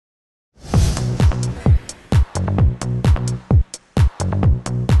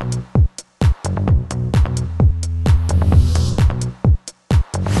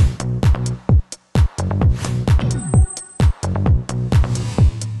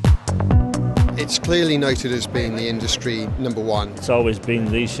It's clearly noted as being the industry number one. It's always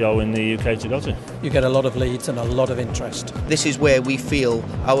been the show in the UK to go to. You get a lot of leads and a lot of interest. This is where we feel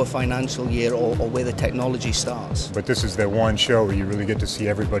our financial year or where the technology starts. But this is the one show where you really get to see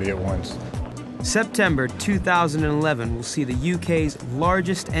everybody at once. September 2011 will see the UK's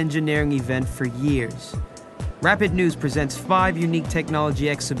largest engineering event for years. Rapid News presents 5 unique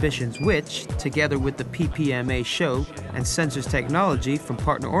technology exhibitions which, together with the PPMA show and Sensors Technology from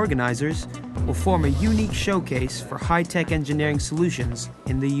partner organizers, will form a unique showcase for high-tech engineering solutions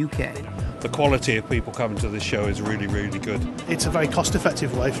in the UK. The quality of people coming to this show is really, really good. It's a very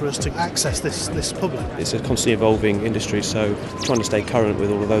cost-effective way for us to access this public. It's a constantly evolving industry, so trying to stay current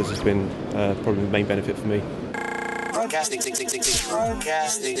with all of those has been probably the main benefit for me.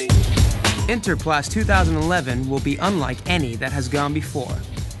 Interplas 2011 will be unlike any that has gone before.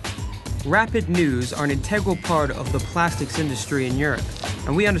 Rapid News are an integral part of the plastics industry in Europe,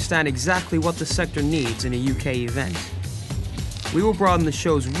 and we understand exactly what the sector needs in a UK event. We will broaden the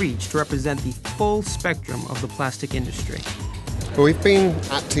show's reach to represent the full spectrum of the plastic industry. Well, we've been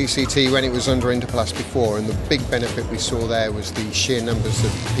at TCT when it was under Interplas before, and the big benefit we saw there was the sheer numbers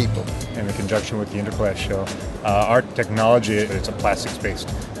of people. In conjunction with the Interplas show, our technology, it's a plastics-based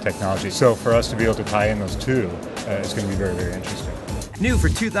technology. So for us to be able to tie in those two, it's going to be very, very interesting. New for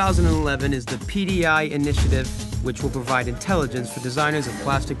 2011 is the PDI initiative, which will provide intelligence for designers of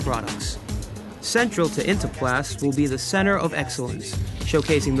plastic products. Central to Interplas will be the Centre of Excellence,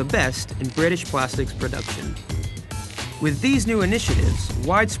 showcasing the best in British plastics production. With these new initiatives,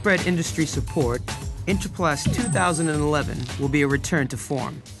 widespread industry support, Interplas 2011 will be a return to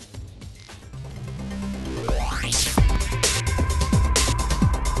form.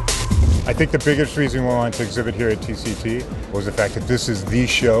 I think the biggest reason we wanted to exhibit here at TCT was the fact that this is the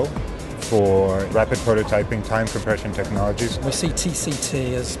show for rapid prototyping, time compression technologies. We see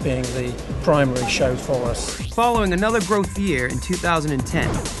TCT as being the primary show for us. Following another growth year in 2010,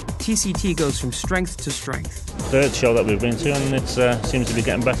 TCT goes from strength to strength. Third show that we've been to, and it seems to be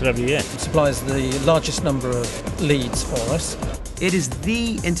getting better every year. It supplies the largest number of leads for us. It is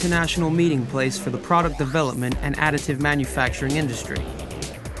the international meeting place for the product development and additive manufacturing industry.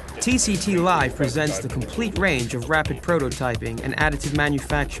 TCT Live presents the complete range of rapid prototyping and additive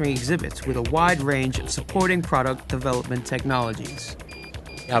manufacturing exhibits with a wide range of supporting product development technologies.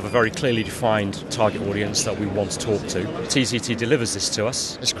 We have a very clearly defined target audience that we want to talk to. TCT delivers this to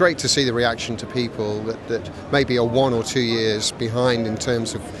us. It's great to see the reaction to people that maybe are 1 or 2 years behind in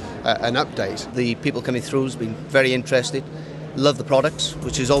terms of an update. The people coming through have been very interested, love the products,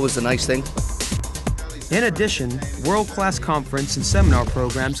 which is always the nice thing. In addition, world-class conference and seminar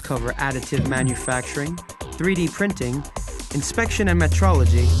programs cover additive manufacturing, 3D printing, inspection and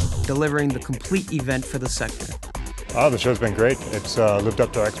metrology, delivering the complete event for the sector. Oh, the show's been great. It's lived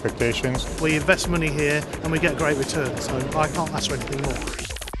up to our expectations. We invest money here and we get great returns, so I can't ask for anything more.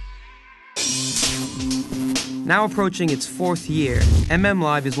 Now approaching its 4th year,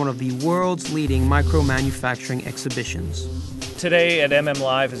 Live is one of the world's leading micro-manufacturing exhibitions. Today at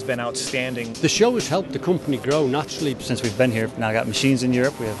Live has been outstanding. The show has helped the company grow naturally. Since we've been here, now got machines in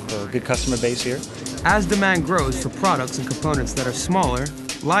Europe, we have a good customer base here. As demand grows for products and components that are smaller,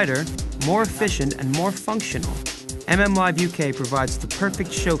 lighter, more efficient, and more functional, Live UK provides the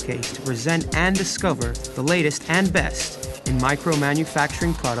perfect showcase to present and discover the latest and best in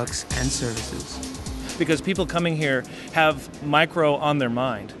micro-manufacturing products and services. Because people coming here have micro on their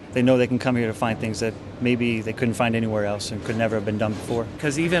mind. They know they can come here to find things that maybe they couldn't find anywhere else and could never have been done before.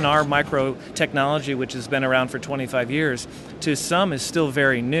 Because even our micro technology, which has been around for 25 years, to some is still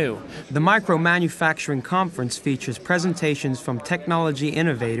very new. The Micro Manufacturing Conference features presentations from technology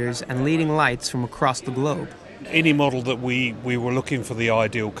innovators and leading lights from across the globe. Any model that we were looking for the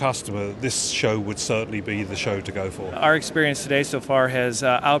ideal customer, this show would certainly be the show to go for. Our experience today so far has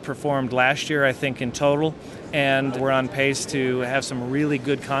outperformed last year, I think, in total, and we're on pace to have some really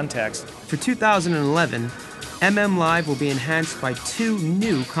good contacts. For 2011, Live will be enhanced by 2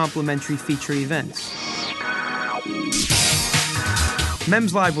 new complimentary feature events.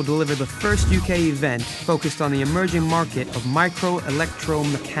 Live will deliver the first UK event focused on the emerging market of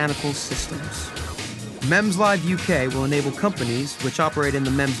micro-electromechanical systems. Live UK will enable companies which operate in the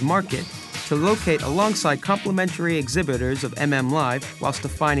MEMS market to locate alongside complementary exhibitors of Live whilst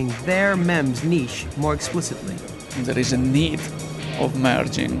defining their MEMS niche more explicitly. There is a need of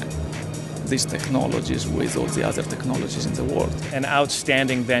merging these technologies with all the other technologies in the world. An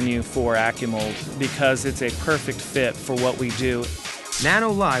outstanding venue for Accumult because it's a perfect fit for what we do. NANO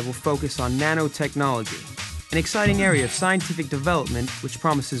Live will focus on nanotechnology, an exciting area of scientific development which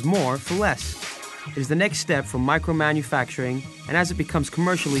promises more for less. It is the next step from micro-manufacturing, and as it becomes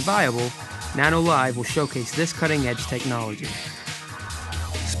commercially viable, NANO Live will showcase this cutting-edge technology.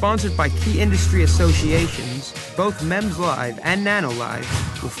 Sponsored by key industry associations, both MEMS Live and NANO Live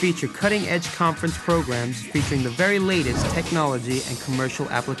will feature cutting-edge conference programs featuring the very latest technology and commercial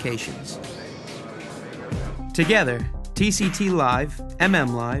applications. Together, TCT Live,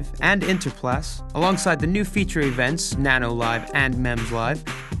 MM Live, and Interplas, alongside the new feature events NANO Live and MEMS Live,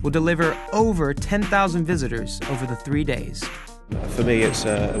 will deliver over 10,000 visitors over the 3 days. For me, it's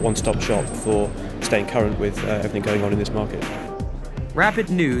a one-stop shop for staying current with everything going on in this market. Rapid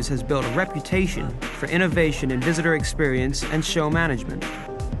News has built a reputation for innovation in visitor experience and show management.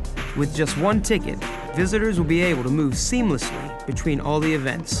 With just one ticket, visitors will be able to move seamlessly between all the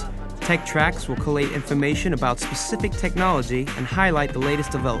events. Tech tracks will collate information about specific technology and highlight the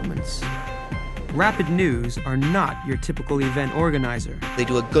latest developments. Rapid News are not your typical event organizer. They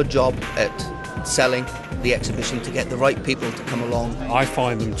do a good job at selling the exhibition to get the right people to come along. I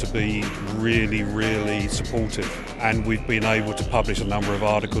find them to be really, really supportive, and we've been able to publish a number of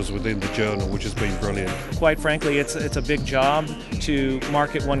articles within the journal, which has been brilliant. Quite frankly, it's a big job to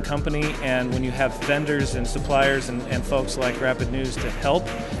market one company, and when you have vendors and suppliers and folks like Rapid News to help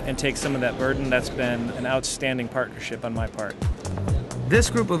and take some of that burden, that's been an outstanding partnership on my part. This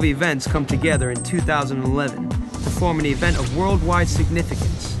group of events come together in 2011 to form an event of worldwide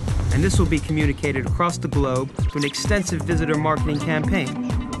significance, and this will be communicated across the globe through an extensive visitor marketing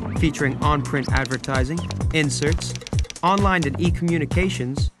campaign featuring on-print advertising, inserts, online and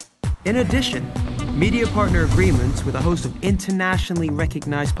e-communications. In addition, media partner agreements with a host of internationally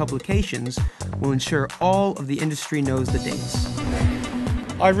recognized publications will ensure all of the industry knows the dates.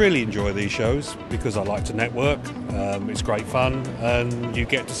 I really enjoy these shows because I like to network, it's great fun, and you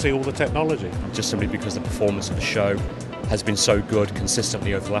get to see all the technology. Just simply because the performance of the show has been so good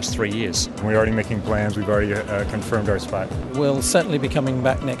consistently over the last 3 years. We're already making plans, we've already confirmed our spot. We'll certainly be coming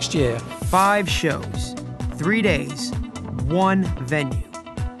back next year. 5 shows, 3 days, 1 venue,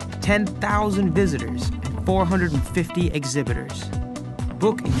 10,000 visitors, and 450 exhibitors.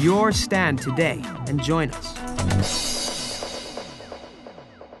 Book your stand today and join us.